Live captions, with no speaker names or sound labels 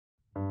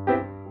This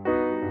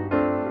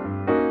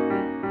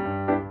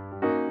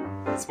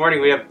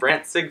morning we have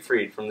Brant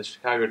Siegfried from the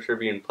Chicago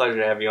Tribune. Pleasure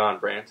to have you on,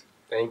 Brant.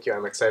 Thank you.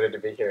 I'm excited to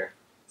be here.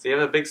 So you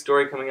have a big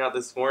story coming out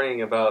this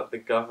morning about the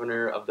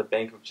governor of the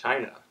Bank of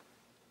China.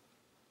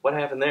 What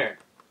happened there?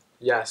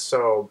 Yeah,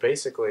 so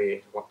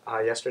basically,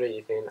 yesterday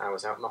evening I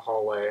was out in the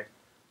hallway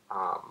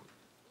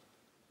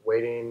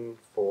waiting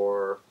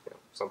for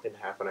something to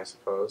happen, I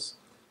suppose.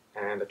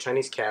 And the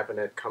Chinese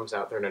cabinet comes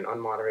out there in an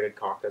unmoderated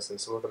caucus,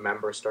 and some of the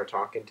members start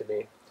talking to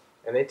me,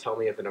 and they tell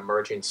me of an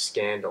emerging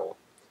scandal.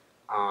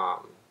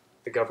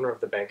 The governor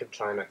of the Bank of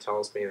China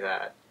tells me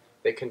that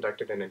they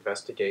conducted an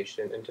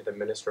investigation into the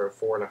Minister of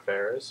Foreign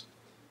Affairs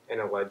and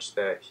alleged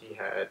that he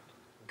had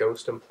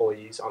ghost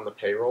employees on the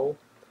payroll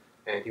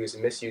and he was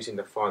misusing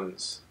the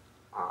funds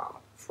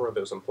for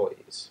those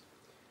employees.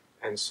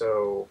 And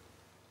so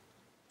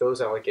those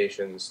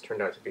allegations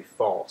turned out to be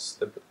false.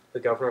 The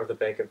governor of the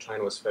Bank of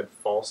China was fed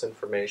false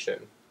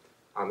information.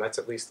 That's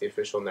at least the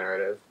official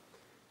narrative.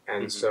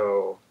 And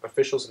so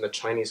officials in the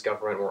Chinese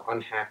government were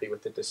unhappy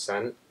with the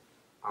dissent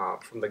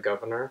from the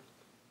governor,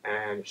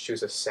 and she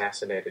was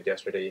assassinated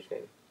yesterday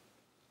evening.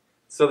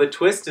 So the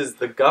twist is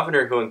the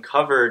governor who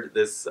uncovered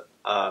this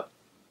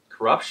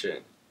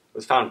corruption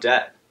was found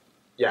dead.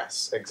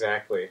 Yes,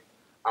 exactly.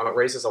 It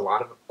raises a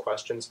lot of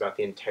questions about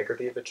the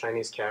integrity of the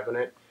Chinese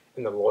cabinet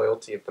and the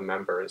loyalty of the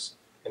members,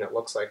 and it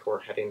looks like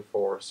we're heading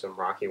for some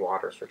rocky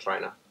waters for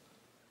China.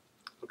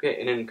 Okay,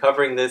 and in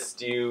covering this,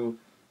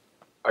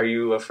 are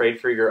you afraid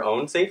for your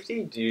own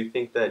safety? Do you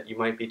think that you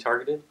might be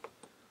targeted?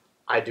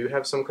 I do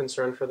have some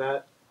concern for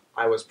that.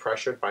 I was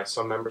pressured by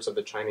some members of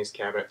the Chinese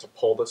cabinet to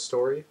pull this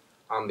story.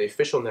 The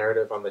official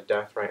narrative on the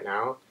death right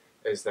now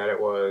is that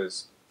it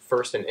was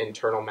first an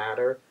internal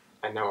matter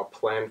and now a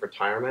planned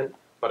retirement,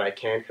 but I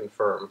can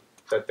confirm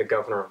that the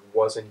governor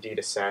was indeed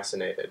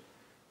assassinated.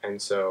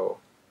 And so,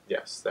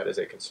 yes, that is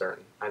a concern.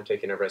 I'm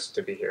taking a risk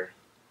to be here.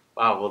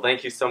 Wow, well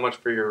thank you so much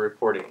for your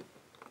reporting.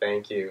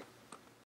 Thank you.